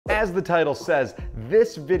as the title says,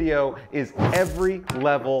 this video is every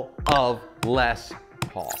level of Les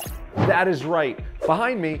Paul. That is right.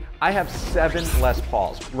 Behind me, I have 7 Les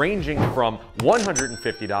Pauls, ranging from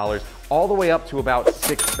 $150 all the way up to about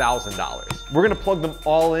 $6,000. We're gonna plug them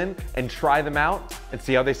all in and try them out and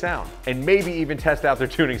see how they sound, and maybe even test out their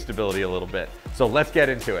tuning stability a little bit. So let's get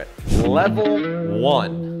into it. Level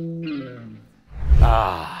 1.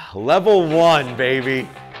 Level 1, baby.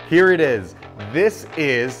 Here it is. This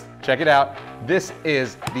is, check it out, this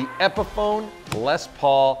is the Epiphone Les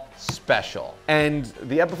Paul Special. And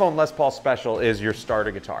the Epiphone Les Paul Special is your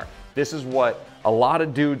starter guitar. This is what a lot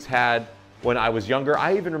of dudes had when I was younger.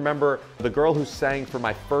 I even remember the girl who sang for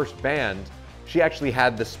my first band, she actually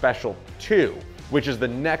had the Special 2, which is the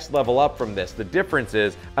next level up from this. The difference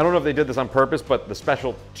is, I don't know if they did this on purpose, but the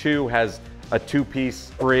Special 2 has a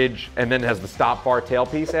 2-piece bridge and then has the stop bar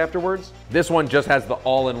tailpiece afterwards. This one just has the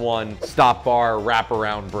all-in-one stop bar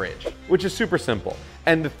wraparound bridge, which is super simple.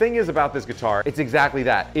 And the thing is about this guitar, it's exactly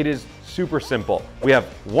that. It is super simple. We have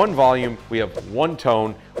one volume, we have one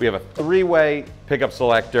tone, we have a 3-way pickup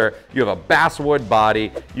selector, you have a basswood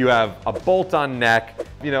body, you have a bolt-on neck.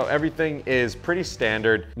 You know, everything is pretty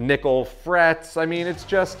standard. Nickel frets, I mean,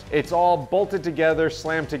 it's all bolted together,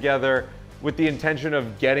 slammed together with the intention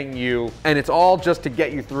of getting you, and it's all just to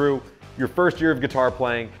get you through your first year of guitar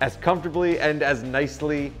playing as comfortably and as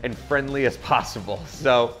nicely and friendly as possible.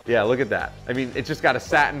 So yeah, look at that. I mean, it's just got a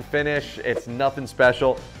satin finish. It's nothing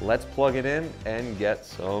special. Let's plug it in and get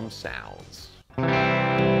some sounds.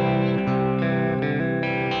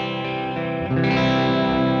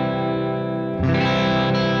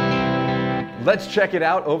 Let's check it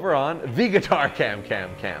out over on the Guitar Cam.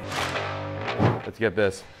 Let's get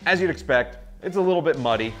this. As you'd expect, it's a little bit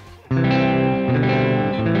muddy.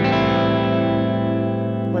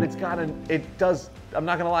 But I'm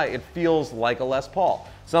not gonna lie, it feels like a Les Paul.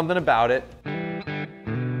 Something about it.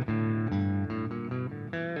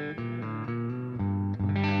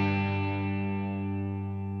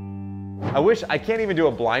 I can't even do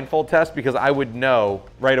a blindfold test because I would know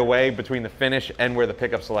right away between the finish and where the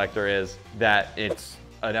pickup selector is that it's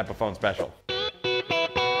an Epiphone Special.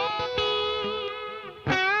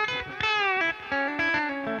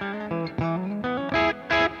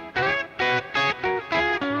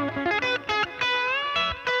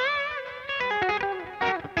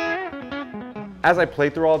 As I play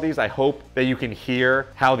through all these, I hope that you can hear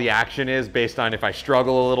how the action is based on if I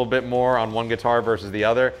struggle a little bit more on one guitar versus the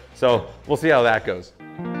other. So we'll see how that goes.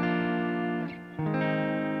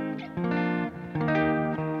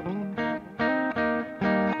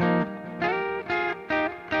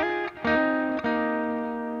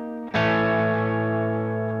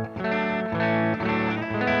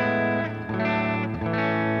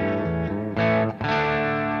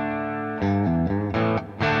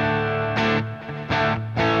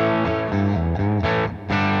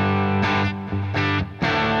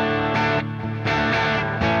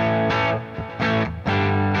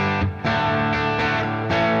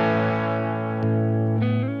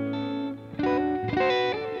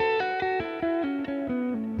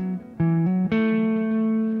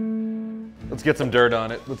 Let's get some dirt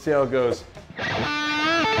on it. Let's see how it goes.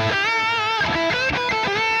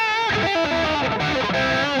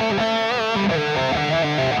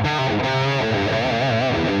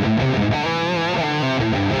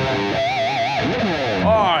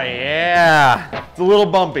 Oh yeah! It's a little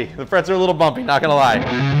bumpy. The frets are a little bumpy, not gonna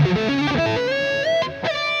lie.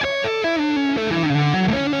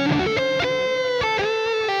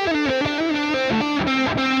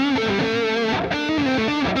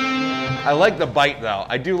 I like the bite though.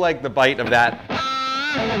 I do like the bite of that.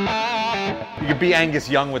 You could be Angus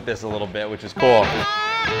Young with this a little bit, which is cool.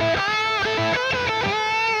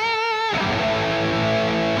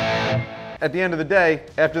 At the end of the day,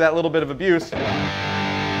 after that little bit of abuse,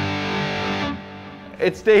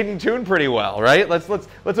 it stayed in tune pretty well, right? Let's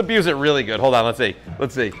abuse it really good. Hold on, let's see.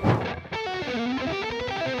 Let's see.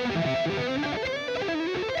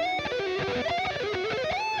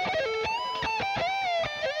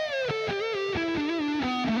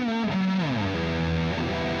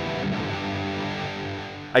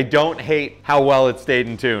 I don't hate how well it stayed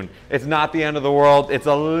in tune. It's not the end of the world. It's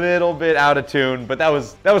a little bit out of tune, but that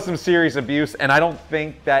was some serious abuse, and I don't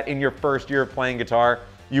think that in your first year of playing guitar,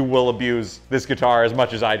 you will abuse this guitar as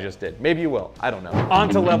much as I just did. Maybe you will, I don't know. On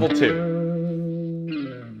to level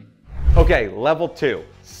 2. Okay, level 2.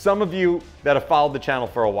 Some of you that have followed the channel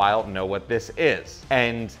for a while know what this is.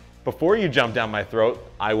 And before you jump down my throat,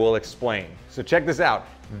 I will explain. So check this out.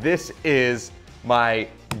 This is my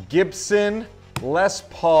Gibson Les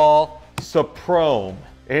Paul Supreme.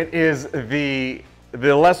 It is the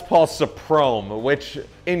the Les Paul Supreme, which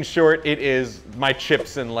in short, it is my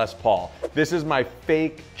Gibson Les Paul. This is my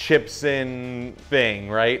fake Gibson thing,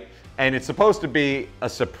 right? And it's supposed to be a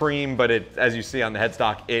Supreme, but as you see on the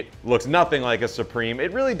headstock, it looks nothing like a Supreme.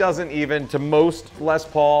 It really doesn't even, to most Les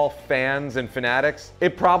Paul fans and fanatics,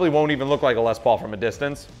 it probably won't even look like a Les Paul from a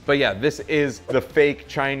distance. But yeah, this is the fake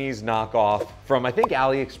Chinese knockoff from, I think,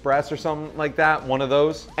 AliExpress or something like that, one of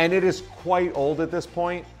those. And it is quite old at this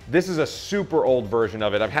point. This is a super old version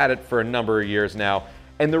of it. I've had it for a number of years now.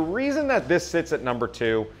 And the reason that this sits at number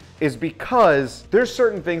 2 is because there's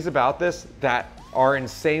certain things about this that are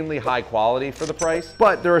insanely high quality for the price,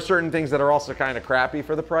 but there are certain things that are also kind of crappy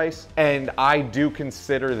for the price. And I do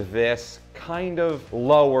consider this kind of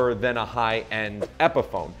lower than a high-end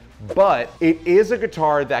Epiphone. But it is a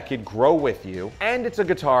guitar that could grow with you, and it's a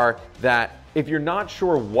guitar that if you're not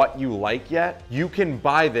sure what you like yet, you can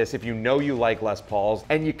buy this if you know you like Les Pauls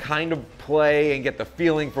and you kind of play and get the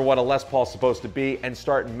feeling for what a Les Paul is supposed to be and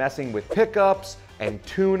start messing with pickups and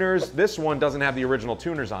tuners. This one doesn't have the original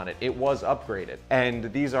tuners on it. It was upgraded.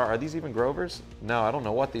 And these are these even Grovers? No, I don't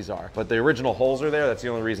know what these are. But the original holes are there. That's the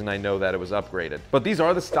only reason I know that it was upgraded. But these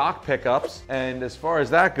are the stock pickups. And as far as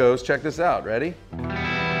that goes, check this out. Ready?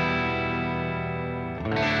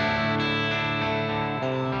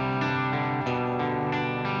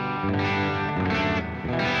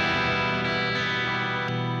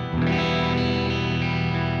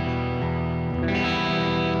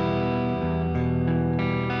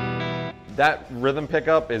 That rhythm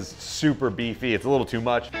pickup is super beefy. It's a little too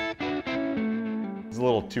much. It's a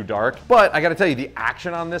little too dark. But I gotta tell you, the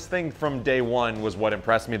action on this thing from day one was what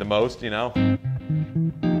impressed me the most, you know?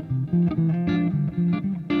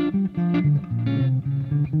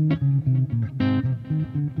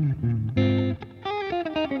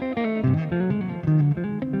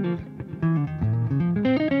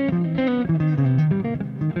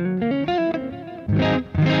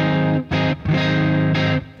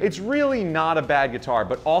 It's really not a bad guitar,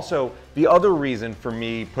 but also the other reason for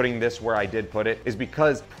me putting this where I did put it is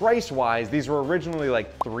because price-wise, these were originally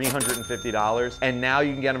like $350, and now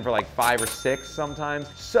you can get them for like $5 or $6 sometimes.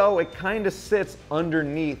 So it kind of sits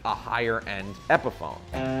underneath a higher-end Epiphone.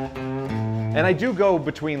 And I do go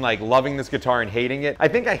between like loving this guitar and hating it. I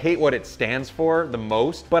think I hate what it stands for the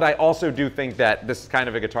most, but I also do think that this is kind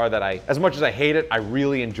of a guitar that as much as I hate it, I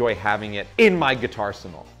really enjoy having it in my guitar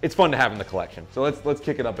arsenal. It's fun to have in the collection. So let's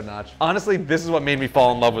kick it up a notch. Honestly, this is what made me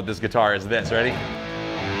fall in love with this guitar, is this. Ready?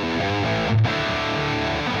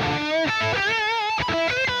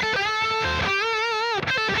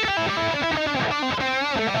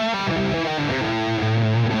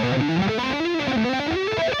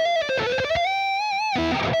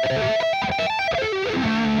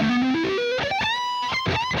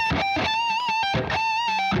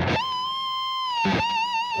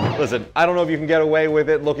 Listen, I don't know if you can get away with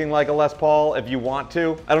it looking like a Les Paul if you want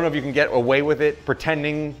to. I don't know if you can get away with it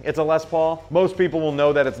pretending it's a Les Paul. Most people will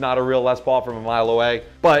know that it's not a real Les Paul from a mile away,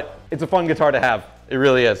 but it's a fun guitar to have. It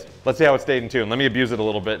really is. Let's see how it stayed in tune. Let me abuse it a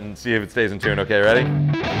little bit and see if it stays in tune. Okay, ready?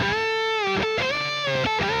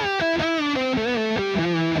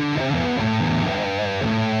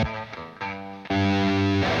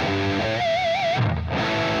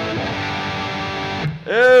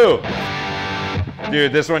 Ew!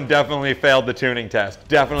 Dude, this one definitely failed the tuning test.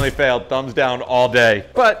 Definitely failed. Thumbs down all day.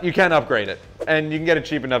 But you can upgrade it. And you can get it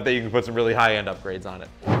cheap enough that you can put some really high-end upgrades on it.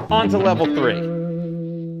 On to level 3.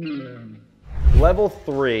 Level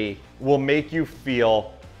 3 will make you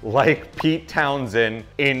feel like Pete Townsend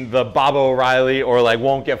in the Bob O'Reilly or like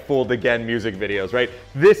Won't Get Fooled Again music videos, right?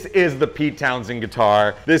 This is the Pete Townsend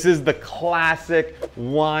guitar. This is the classic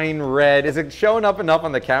wine red. Is it showing up enough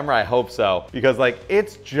on the camera? I hope so. Because like,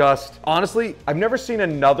 it's just, honestly, I've never seen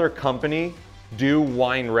another company do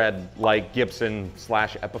wine red like Gibson /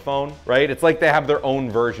 Epiphone, right? It's like they have their own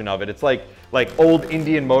version of it. It's like old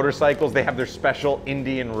Indian motorcycles, they have their special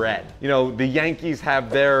Indian red. You know, the Yankees have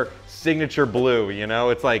their signature blue, you know?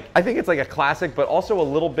 It's like, I think it's like a classic, but also a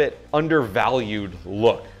little bit undervalued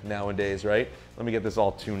look nowadays, right? Let me get this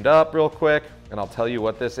all tuned up real quick, and I'll tell you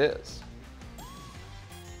what this is.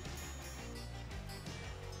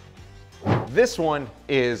 This one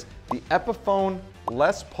is the Epiphone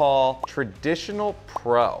Les Paul Traditional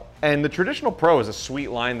Pro. And the Traditional Pro is a sweet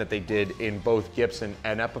line that they did in both Gibson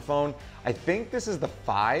and Epiphone. I think this is the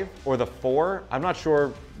 5 or the 4. I'm not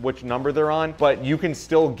sure which number they're on, but you can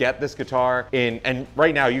still get this guitar in, and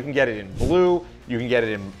right now you can get it in blue, You can get it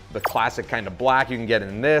in the classic kind of black. You can get it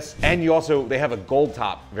in this. And they have a gold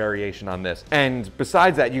top variation on this. And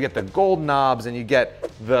besides that, you get the gold knobs and you get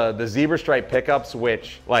the zebra stripe pickups,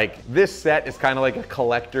 which like this set is kind of like a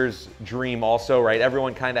collector's dream also, right?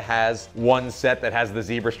 Everyone kind of has one set that has the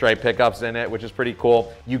zebra stripe pickups in it, which is pretty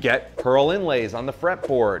cool. You get pearl inlays on the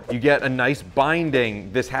fretboard. You get a nice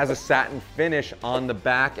binding. This has a satin finish on the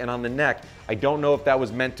back and on the neck. I don't know if that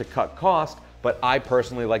was meant to cut cost, but I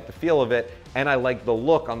personally like the feel of it, and I like the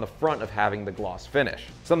look on the front of having the gloss finish.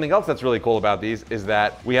 Something else that's really cool about these is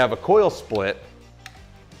that we have a coil split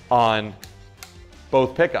on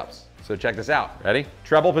both pickups. So check this out. Ready?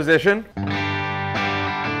 Treble position.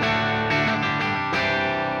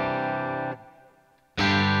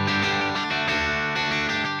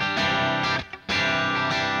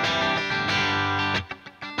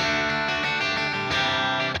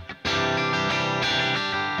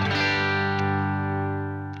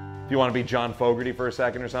 If you want to be John Fogerty for a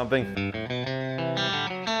second or something.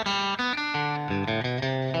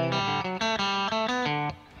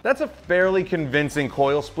 That's a fairly convincing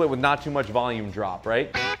coil split with not too much volume drop, right?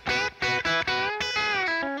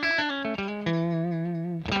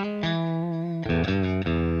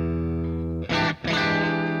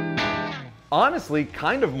 Honestly,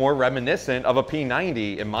 kind of more reminiscent of a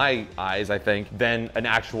P90 in my eyes, I think, than an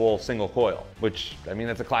actual single coil, which, I mean,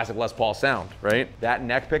 that's a classic Les Paul sound, right? That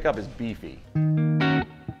neck pickup is beefy.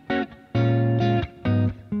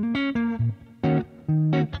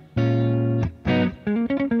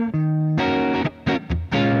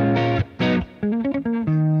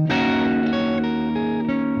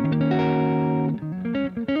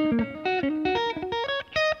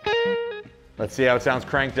 Let's see how it sounds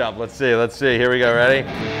cranked up. Let's see. Here we go. Ready?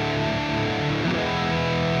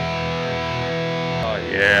 Oh,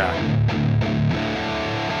 yeah.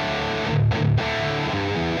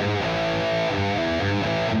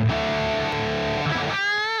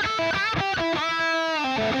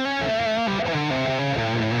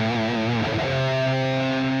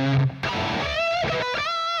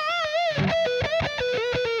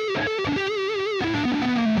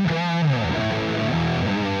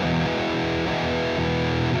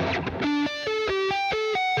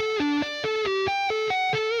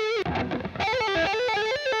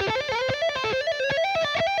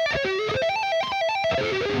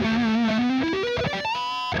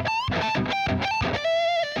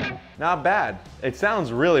 Not bad. It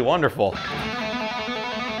sounds really wonderful.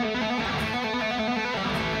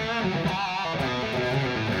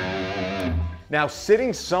 Now,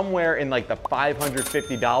 sitting somewhere in like the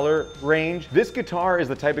 $550 range, this guitar is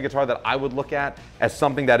the type of guitar that I would look at as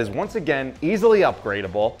something that is, once again, easily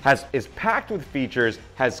upgradable, is packed with features,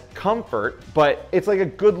 has comfort, but it's like a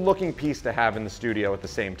good looking piece to have in the studio at the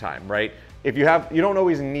same time, right? If you don't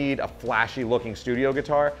always need a flashy looking studio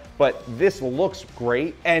guitar, but this looks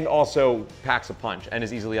great and also packs a punch and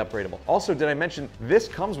is easily upgradable. Also, did I mention this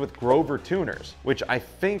comes with Grover tuners, which I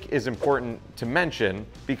think is important to mention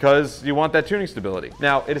because you want that tuning stability.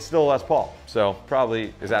 Now, it is still a Les Paul, so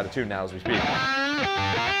probably is out of tune now as we speak.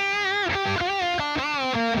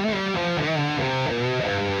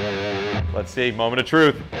 Let's see, moment of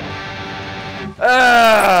truth.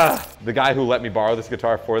 The guy who let me borrow this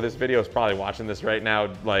guitar for this video is probably watching this right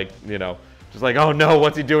now, like, you know, just like, oh no,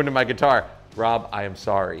 what's he doing to my guitar? Rob, I am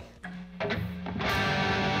sorry.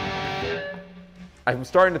 I'm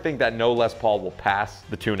starting to think that no Les Paul will pass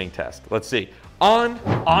the tuning test. Let's see. On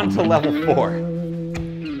to level 4.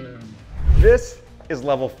 This is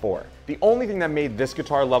level 4. The only thing that made this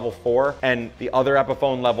guitar level 4 and the other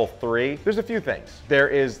Epiphone level 3, there's a few things. There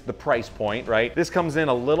is the price point, right? This comes in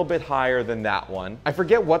a little bit higher than that one. I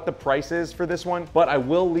forget what the price is for this one, but I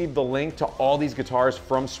will leave the link to all these guitars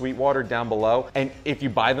from Sweetwater down below. And if you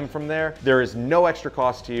buy them from there, there is no extra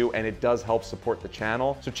cost to you and it does help support the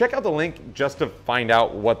channel. So check out the link just to find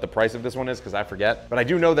out what the price of this one is, because I forget. But I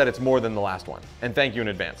do know that it's more than the last one. And thank you in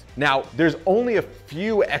advance. Now, there's only a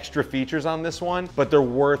few extra features on this one, but they're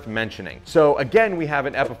worth mentioning. So again, we have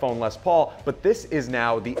an Epiphone Les Paul, but this is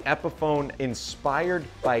now the Epiphone inspired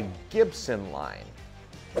by Gibson line.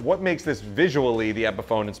 What makes this visually the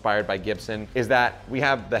Epiphone inspired by Gibson is that we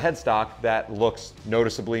have the headstock that looks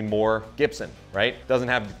noticeably more Gibson, right? Doesn't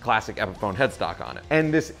have the classic Epiphone headstock on it.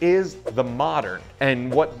 And this is the modern.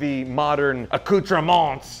 And what the modern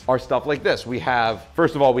accoutrements are stuff like this. We have,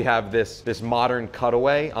 first of all, we have this modern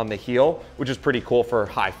cutaway on the heel, which is pretty cool for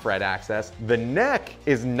high fret access. The neck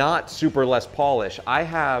is not super Les Paulish. I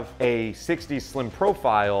have a 60s slim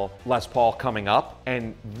profile Les Paul coming up,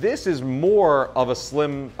 and this is more of a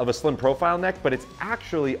slim a slim profile neck, but it's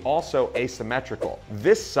actually also asymmetrical.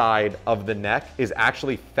 This side of the neck is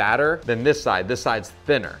actually fatter than this side. This side's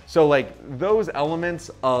thinner. So like those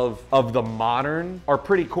elements of the modern are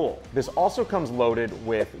pretty cool. This also comes loaded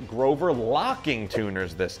with Grover locking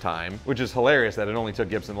tuners this time, which is hilarious that it only took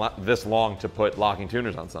Gibson this long to put locking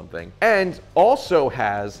tuners on something. And also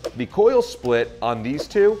has the coil split on these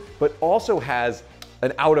two, but also has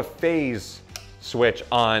an out of phase switch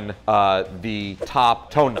on the top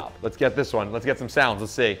tone knob. Let's get this one. Let's get some sounds.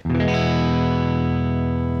 Let's see.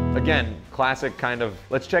 Again, classic kind of,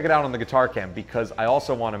 let's check it out on the guitar cam, because I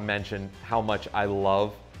also want to mention how much I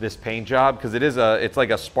love this paint job, because it's like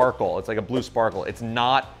a sparkle. It's like a blue sparkle. It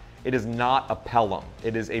is not a Pelham.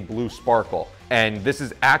 It is a blue sparkle. And this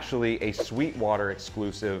is actually a Sweetwater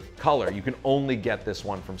exclusive color. You can only get this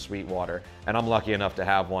one from Sweetwater, and I'm lucky enough to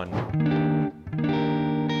have one.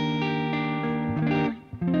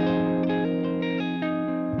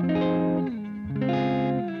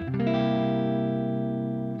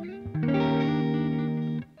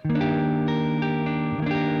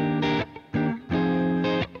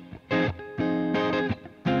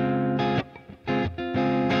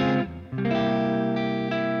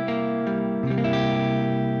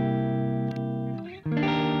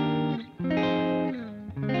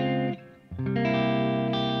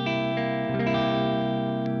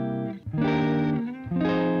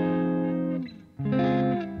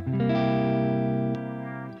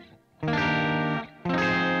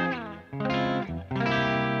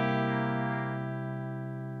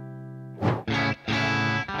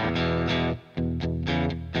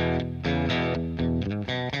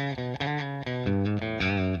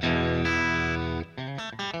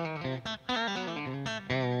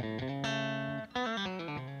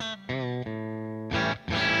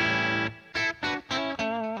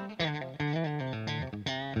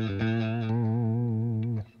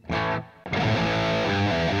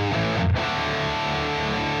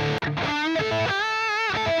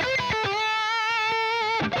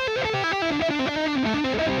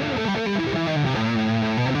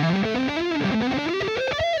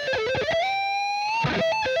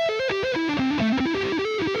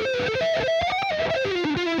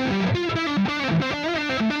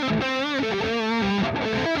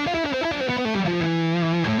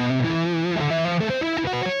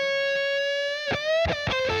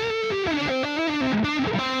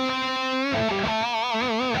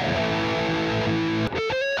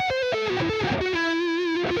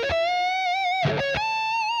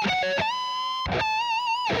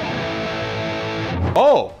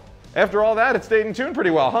 Oh, after all that, it stayed in tune pretty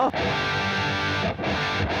well, huh?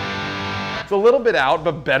 It's a little bit out,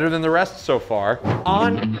 but better than the rest so far.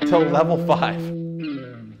 On to level 5.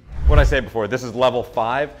 What I said before, this is level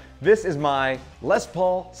 5. This is my Les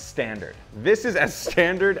Paul Standard. This is as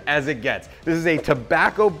standard as it gets. This is a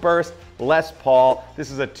tobacco burst Les Paul. This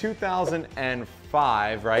is a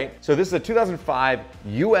 2005, right? So this is a 2005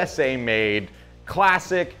 USA made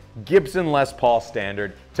classic Gibson Les Paul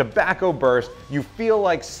Standard, tobacco burst. You feel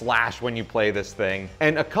like Slash when you play this thing.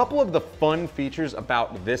 And a couple of the fun features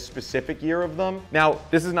about this specific year of them. Now,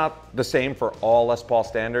 this is not the same for all Les Paul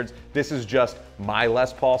Standards. This is just my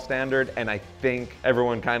Les Paul Standard, and I think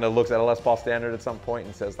everyone kind of looks at a Les Paul Standard at some point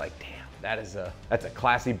and says like, damn, that's a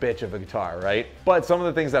classy bitch of a guitar, right? But some of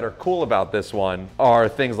the things that are cool about this one are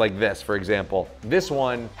things like this, for example. This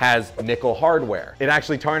one has nickel hardware. It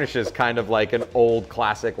actually tarnishes kind of like an old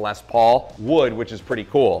classic Les Paul wood, which is pretty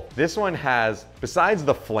cool. This one has, besides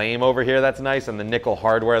the flame over here that's nice and the nickel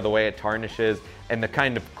hardware, the way it tarnishes, and the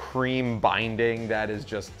kind of cream binding that is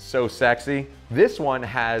just so sexy, this one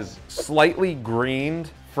has slightly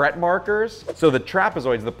greened fret markers. So the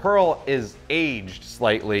trapezoids, the pearl is aged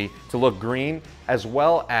slightly to look green, as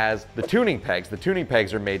well as the tuning pegs. The tuning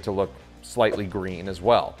pegs are made to look slightly green as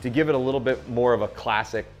well, to give it a little bit more of a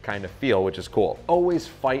classic kind of feel, which is cool. Always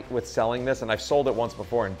fight with selling this, and I've sold it once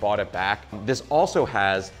before and bought it back. This also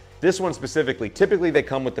has, this one specifically, typically they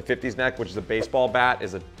come with the 50s neck, which is a baseball bat,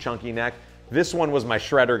 is a chunky neck. This one was my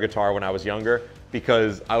shredder guitar when I was younger,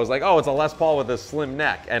 because I was like, oh, it's a Les Paul with a slim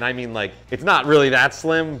neck. And I mean, like, it's not really that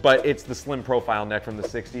slim, but it's the slim profile neck from the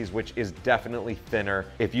 60s, which is definitely thinner.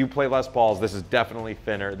 If you play Les Pauls, this is definitely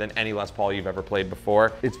thinner than any Les Paul you've ever played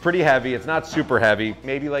before. It's pretty heavy. It's not super heavy,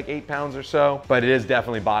 maybe like 8 pounds or so, but it is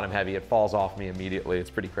definitely bottom heavy. It falls off me immediately. It's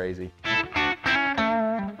pretty crazy.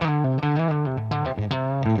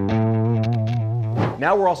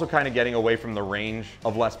 Now we're also kind of getting away from the range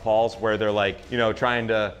of Les Pauls where they're like, you know, trying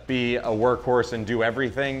to be a workhorse and do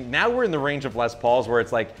everything. Now we're in the range of Les Pauls where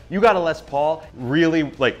it's like, you got a Les Paul, really,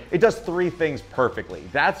 like, it does 3 things perfectly.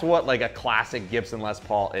 That's what like a classic Gibson Les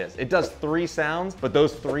Paul is. It does 3 sounds, but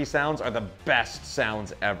those 3 sounds are the best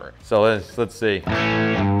sounds ever. So let's see.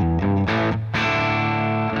 I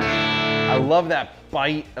love that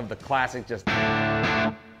bite of the classic, just.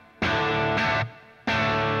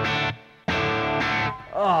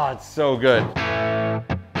 Oh, it's so good.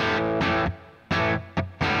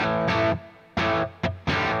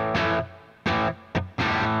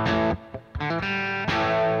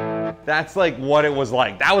 That's like what it was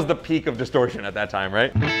like. That was the peak of distortion at that time,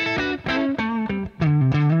 right?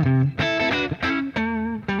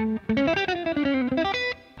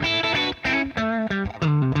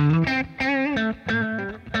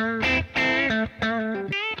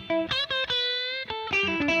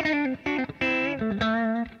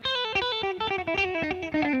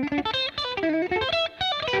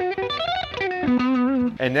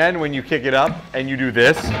 And then when you kick it up and you do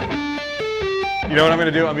this, you know what I'm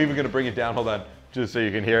gonna do? I'm even gonna bring it down, hold on, just so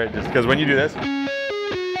you can hear it, just because when you do this.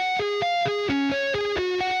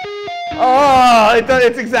 Oh,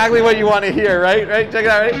 it's exactly what you want to hear, right? Right? Check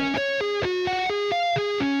it out, right?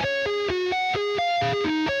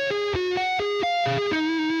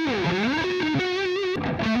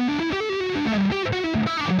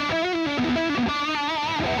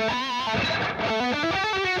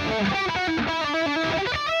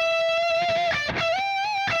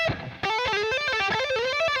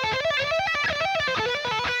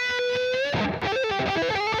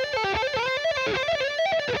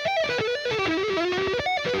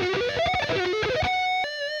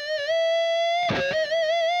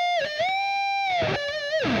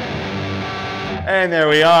 And there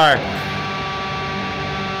we are.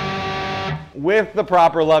 With the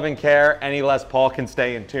proper love and care, any Les Paul can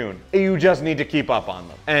stay in tune. You just need to keep up on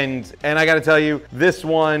them. And I gotta tell you, this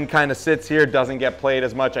one kind of sits here, doesn't get played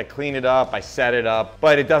as much. I clean it up, I set it up,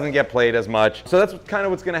 but it doesn't get played as much. So that's kind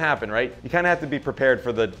of what's gonna happen, right? You kind of have to be prepared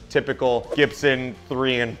for the typical Gibson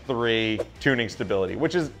 3-and-3 tuning stability,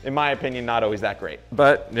 which is, in my opinion, not always that great.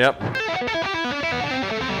 But, yep.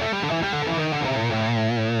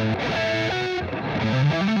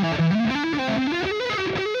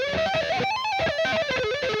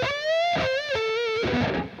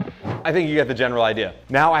 I think you get the general idea.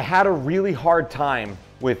 Now, I had a really hard time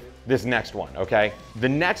with this next one, okay? The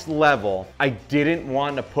next level, I didn't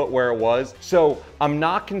want to put where it was, so I'm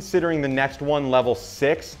not considering the next one level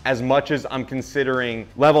 6 as much as I'm considering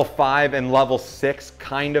level 5 and level 6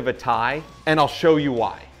 kind of a tie, and I'll show you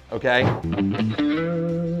why, okay?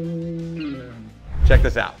 Check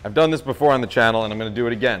this out. I've done this before on the channel, and I'm gonna do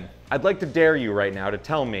it again. I'd like to dare you right now to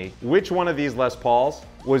tell me which one of these Les Pauls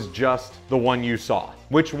was just the one you saw.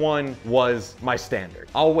 Which one was my standard?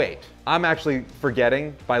 I'll wait. I'm actually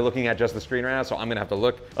forgetting by looking at just the screen right now, so I'm gonna have to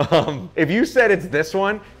look. If you said it's this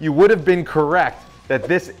one, you would have been correct that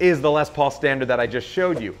this is the Les Paul standard that I just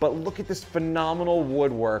showed you. But look at this phenomenal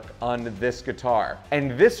woodwork on this guitar.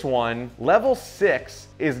 And this one, level 6,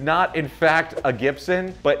 is not in fact a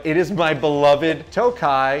Gibson, but it is my beloved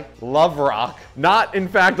Tokai Love Rock. Not in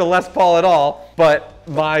fact a Les Paul at all, but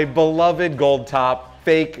my beloved gold top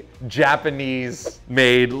fake Japanese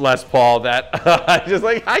made Les Paul that I just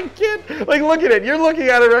like, I can't, like, look at it. You're looking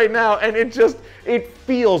at it right now and it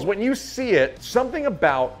feels, when you see it, something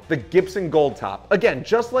about the Gibson gold top. Again,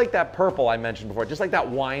 just like that purple I mentioned before, just like that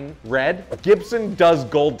wine red, Gibson does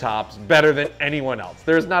gold tops better than anyone else.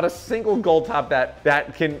 There's not a single gold top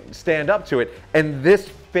that can stand up to it. And this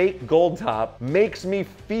fake gold top makes me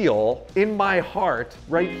feel in my heart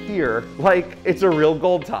right here like it's a real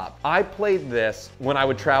gold top. I played this when I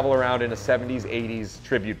would travel around in a 70s, 80s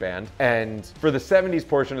tribute band, and for the 70s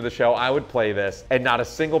portion of the show, I would play this and not a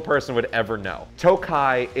single person would ever know.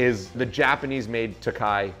 Tokai is, the Japanese made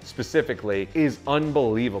Tokai specifically, is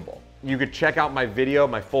unbelievable. You could check out my video,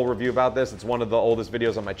 my full review about this. It's one of the oldest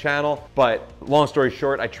videos on my channel. But long story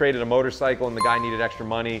short, I traded a motorcycle and the guy needed extra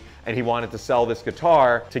money and he wanted to sell this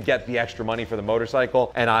guitar to get the extra money for the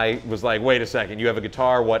motorcycle. And I was like, wait a second, you have a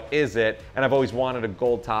guitar, what is it? And I've always wanted a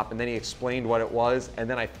gold top. And then he explained what it was and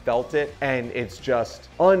then I felt it. And it's just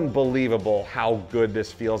unbelievable how good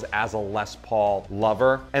this feels as a Les Paul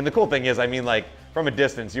lover. And the cool thing is, I mean, like, from a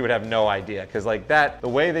distance, you would have no idea. Because like that, the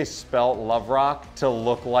way they spelt Love Rock to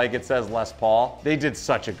look like it says Les Paul, they did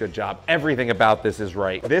such a good job. Everything about this is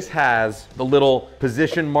right. This has the little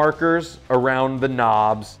position markers around the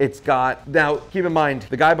knobs. It's got, now keep in mind,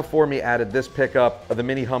 the guy before me added this pickup, the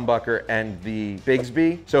mini humbucker, and the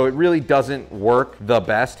Bigsby. So it really doesn't work the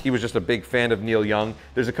best. He was just a big fan of Neil Young.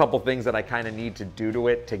 There's a couple things that I kind of need to do to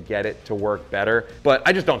it to get it to work better, but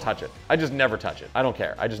I just don't touch it. I just never touch it. I don't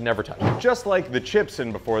care. I just never touch it. Just like the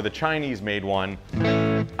Gibson before, the Chinese made one.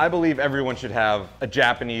 I believe everyone should have a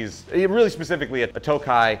Japanese, really specifically a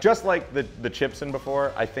Tokai. Just like the Gibson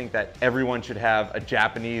before, I think that everyone should have a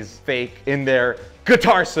Japanese fake in their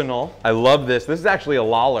guitarsenal. I love this. This is actually a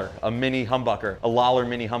Lawler, a mini humbucker, a Lawler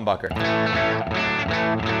mini humbucker.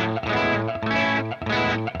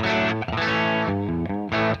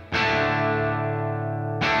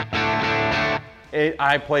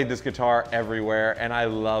 I played this guitar everywhere and I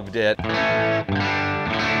loved it.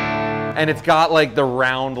 And it's got like the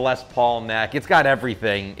round Les Paul neck. It's got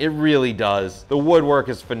everything. It really does. The woodwork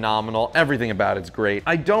is phenomenal. Everything about it's great.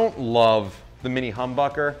 I don't love the mini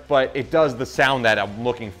humbucker, but it does the sound that I'm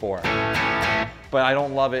looking for. But I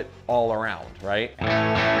don't love it all around, right?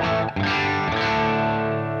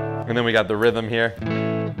 And then we got the rhythm here.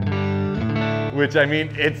 Which, I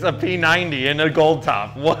mean, it's a P90 and a gold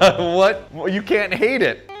top. What? You can't hate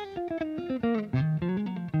it.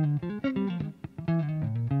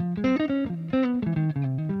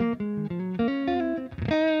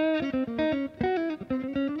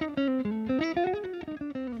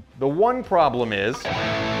 The one problem is,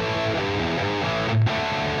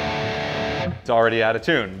 it's already out of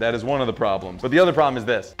tune. That is one of the problems. But the other problem is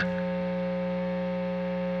this.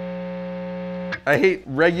 I hate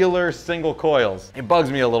regular single coils. It bugs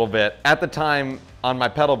me a little bit. At the time on my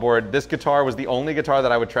pedal board, this guitar was the only guitar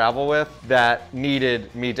that I would travel with that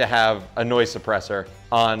needed me to have a noise suppressor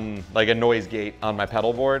on, like a noise gate on my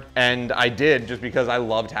pedal board. And I did just because I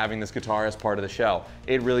loved having this guitar as part of the show.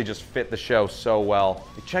 It really just fit the show so well.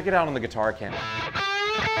 Check it out on the guitar cam.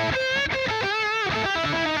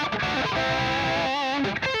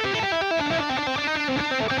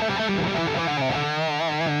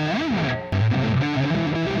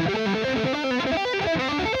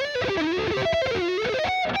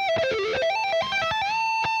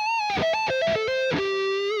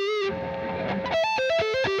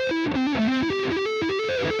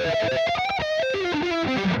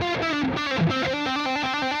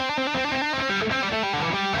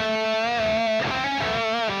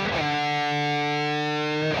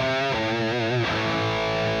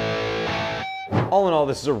 All in all,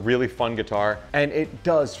 this is a really fun guitar, and it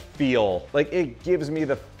does feel like it gives me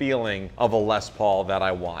the feeling of a Les Paul that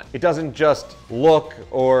I want. It doesn't just look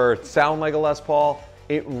or sound like a Les Paul.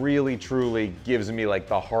 It really truly gives me like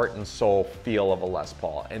the heart and soul feel of a Les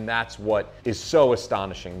Paul, and that's what is so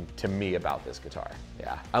astonishing to me about this guitar.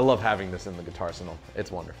 Yeah, I love having this in the guitarsenal.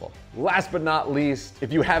 It's wonderful. Last but not least,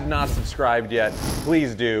 if you have not subscribed yet,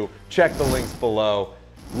 please do. Check the links below.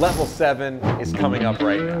 Level 7 is coming up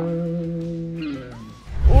right now.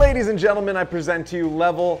 Ladies and gentlemen, I present to you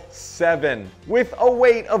Level 7 with a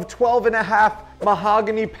weight of 12.5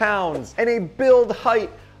 mahogany pounds and a build height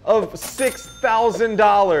of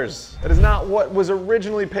 $6,000. That is not what was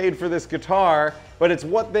originally paid for this guitar, but it's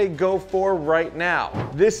what they go for right now.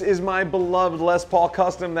 This is my beloved Les Paul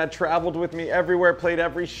Custom that traveled with me everywhere, played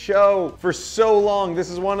every show for so long. This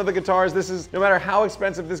is one of the guitars, this is, no matter how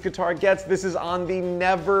expensive this guitar gets, this is on the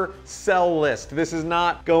never sell list. This is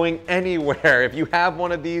not going anywhere. If you have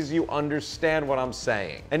one of these, you understand what I'm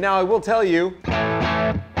saying. And now I will tell you,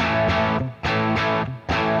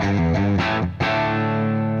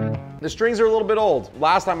 the strings are a little bit old.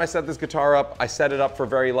 Last time I set this guitar up, I set it up for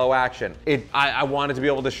very low action. I wanted to be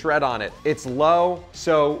able to shred on it. It's low,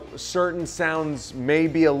 so certain sounds may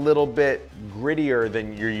be a little bit grittier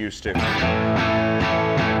than you're used to.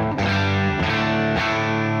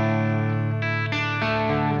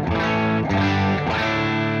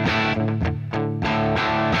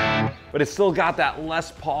 But it's still got that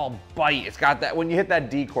Les Paul bite. It's got that, when you hit that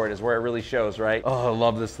D chord is where it really shows, right? Oh, I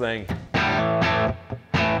love this thing.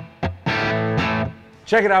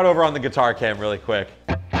 Check it out over on the guitar cam really quick.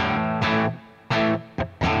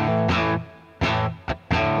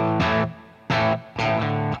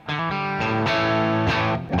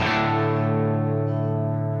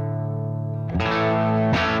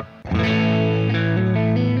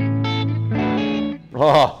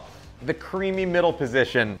 Oh, the creamy middle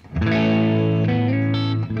position.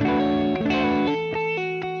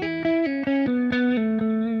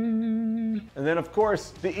 And then, of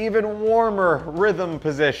course, the even warmer rhythm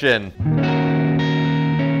position.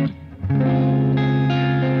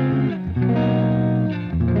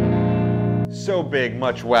 So big,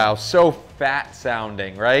 much wow, so fat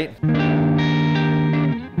sounding, right?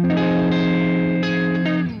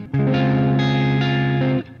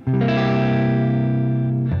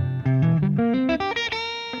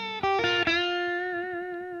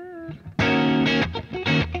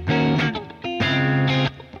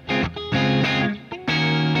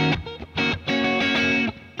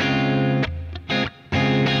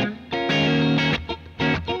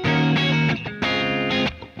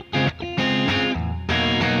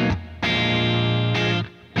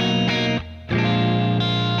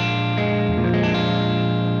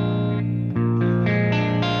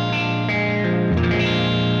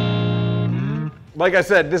 Like I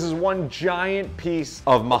said, this is one giant piece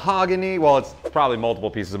of mahogany. Well, it's probably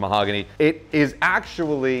multiple pieces of mahogany. It is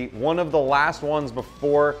actually one of the last ones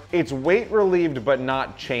before it's weight relieved but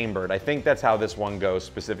not chambered. I think that's how this one goes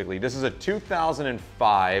specifically. This is a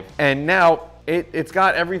 2005, and now it's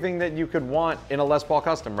got everything that you could want in a Les Paul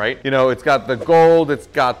Custom, right? You know, it's got the gold, it's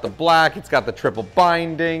got the black, it's got the triple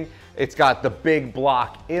binding, it's got the big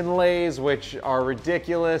block inlays, which are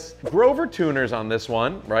ridiculous. Grover tuners on this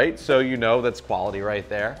one, right? So you know that's quality right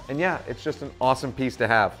there. And yeah, it's just an awesome piece to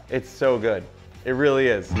have. It's so good. It really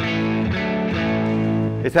is.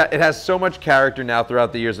 It has so much character now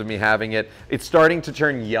throughout the years of me having it. It's starting to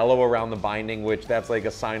turn yellow around the binding, which that's like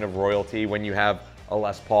a sign of royalty when you have a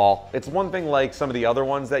Les Paul. It's one thing like some of the other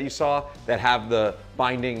ones that you saw that have the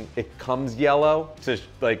binding, it comes yellow to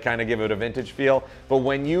like kind of give it a vintage feel. But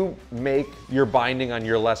when you make your binding on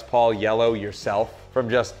your Les Paul yellow yourself from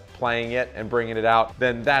just playing it and bringing it out,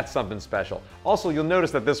 then that's something special. Also, you'll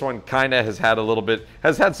notice that this one kind of has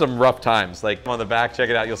had some rough times. Like on the back,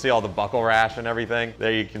 check it out, you'll see all the buckle rash and everything.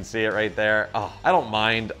 There, you can see it right there. Oh, I don't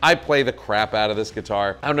mind. I play the crap out of this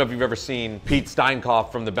guitar. I don't know if you've ever seen Pete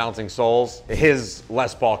Steinkopf from the Bouncing Souls, his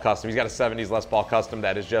Les Paul Custom. He's got a 70s Les Paul Custom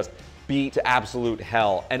that is just beat to absolute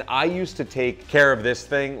hell. And I used to take care of this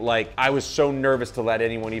thing like I was so nervous to let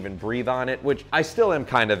anyone even breathe on it, which I still am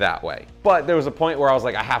kind of that way. But there was a point where I was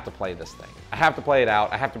like, I have to play this thing. I have to play it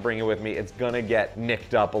out. I have to bring it with me. It's gonna get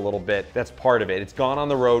nicked up a little bit. That's part of it. It's gone on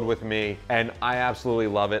the road with me and I absolutely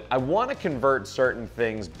love it. I want to convert certain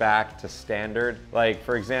things back to standard. Like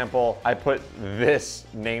for example, I put this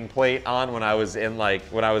nameplate on when I was in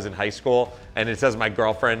high school, and it says my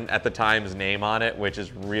girlfriend at the time's name on it, which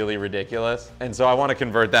is really ridiculous. And so I want to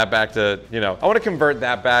convert that back to, I want to convert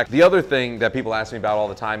that back. The other thing that people ask me about all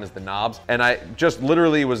the time is the knobs. And I just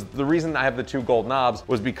literally the reason I have the 2 gold knobs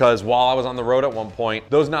was because while I was on the road at one point,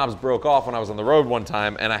 those knobs broke off when I was on the road one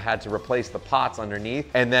time, and I had to replace the pots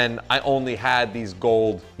underneath. And then I only had these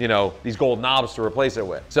gold, these gold knobs to replace it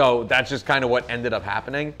with. So that's just kind of what ended up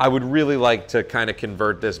happening. I would really like to kind of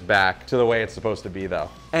convert this back to the way it's supposed to be though.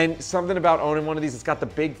 And something about owning one of these, it's got the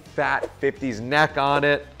big fat 50s neck on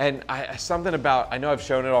it. And I know I've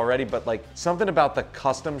shown it already, but like something about the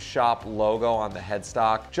custom shop logo on the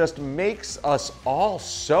headstock just makes us all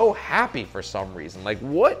so happy for some reason. Like,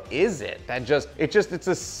 what is it? It's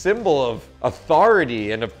a symbol of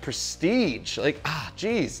authority and of prestige. Like,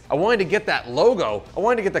 geez, I wanted to get that logo. I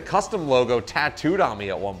wanted to get the custom logo tattooed on me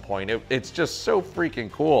at one point. It's just so freaking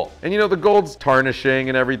cool. And the gold's tarnishing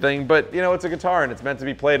and everything, but it's a guitar and it's meant to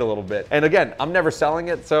be played a little bit. And again, I'm never selling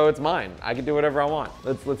it, so it's mine. I can do whatever I want.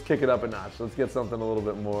 Let's kick it up a notch. Let's get something a little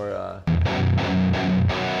bit more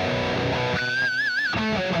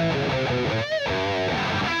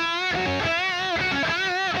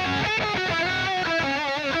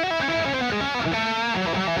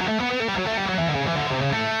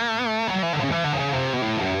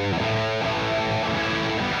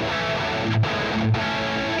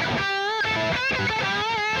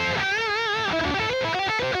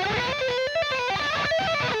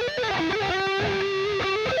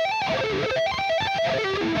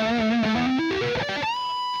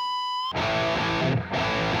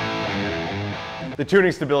The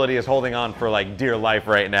tuning stability is holding on for like dear life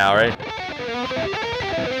right now, right?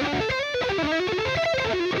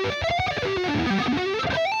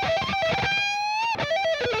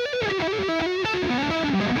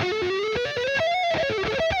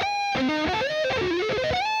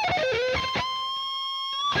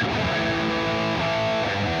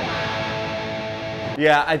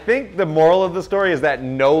 Yeah, I think the moral of the story is that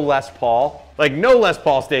no Les Paul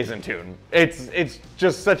stays in tune. It's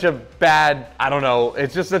just such a bad,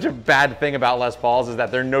 it's just such a bad thing about Les Pauls is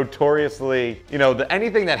that they're notoriously,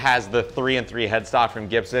 anything that has the 3-3 headstock from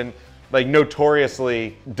Gibson, like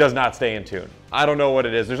notoriously does not stay in tune. I don't know what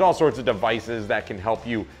it is. There's all sorts of devices that can help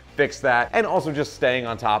you fix that, and also just staying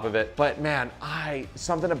on top of it. But man,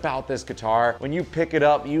 something about this guitar, when you pick it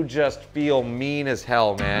up, you just feel mean as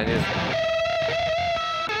hell, man.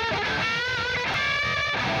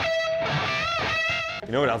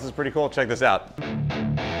 You know what else is pretty cool? Check this out.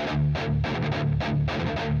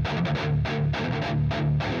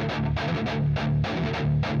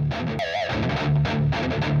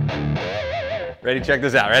 Ready? Check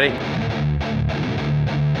this out. Ready?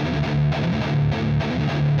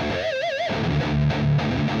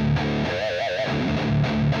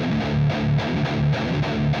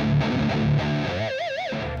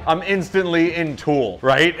 I'm instantly in Tool,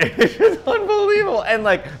 right? It's just unbelievable. And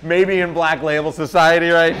like maybe in Black Label Society,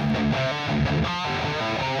 right?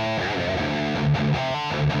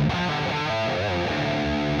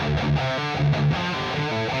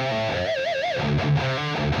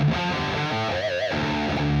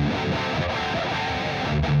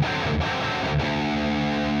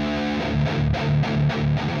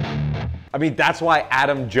 I mean, that's why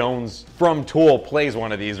Adam Jones from Tool plays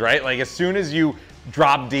one of these, right? Like as soon as you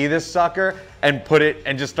drop D this sucker and put it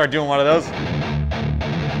and just start doing one of those.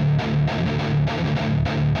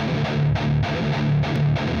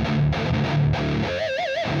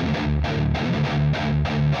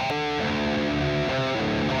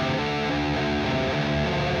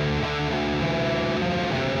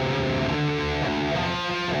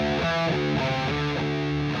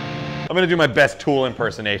 I'm gonna do my best Tool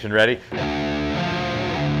impersonation. Ready?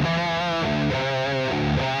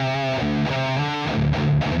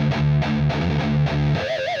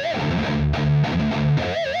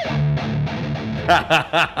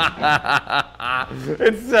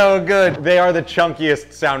 It's so good. They are the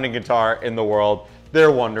chunkiest sounding guitar in the world.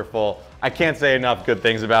 They're wonderful. I can't say enough good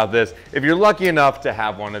things about this. If you're lucky enough to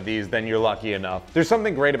have one of these, then you're lucky enough. There's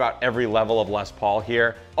something great about every level of Les Paul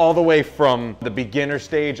here, all the way from the beginner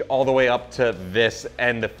stage, all the way up to this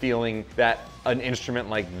and the feeling that an instrument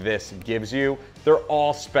like this gives you. They're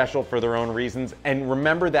all special for their own reasons. And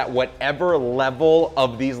remember that whatever level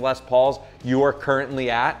of these Les Pauls you are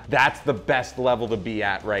currently at, that's the best level to be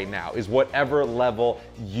at right now, is whatever level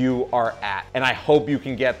you are at. And I hope you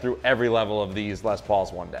can get through every level of these Les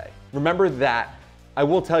Pauls one day. Remember that. I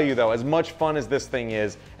will tell you though, as much fun as this thing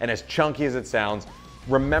is, and as chunky as it sounds,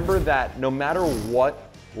 remember that no matter what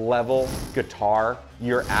level guitar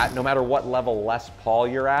you're at, no matter what level Les Paul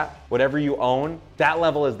you're at, whatever you own, that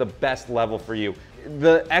level is the best level for you.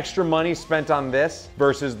 The extra money spent on this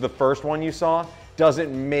versus the first one you saw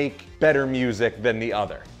doesn't make better music than the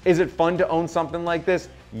other. Is it fun to own something like this?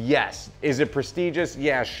 Yes. Is it prestigious?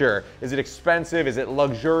 Yeah, sure. Is it expensive? Is it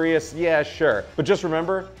luxurious? Yeah, sure. But just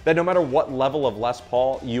remember that no matter what level of Les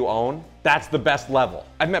Paul you own, that's the best level.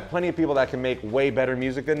 I've met plenty of people that can make way better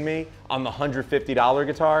music than me on the $150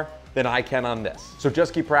 guitar than I can on this. So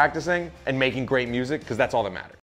just keep practicing and making great music, because that's all that matters.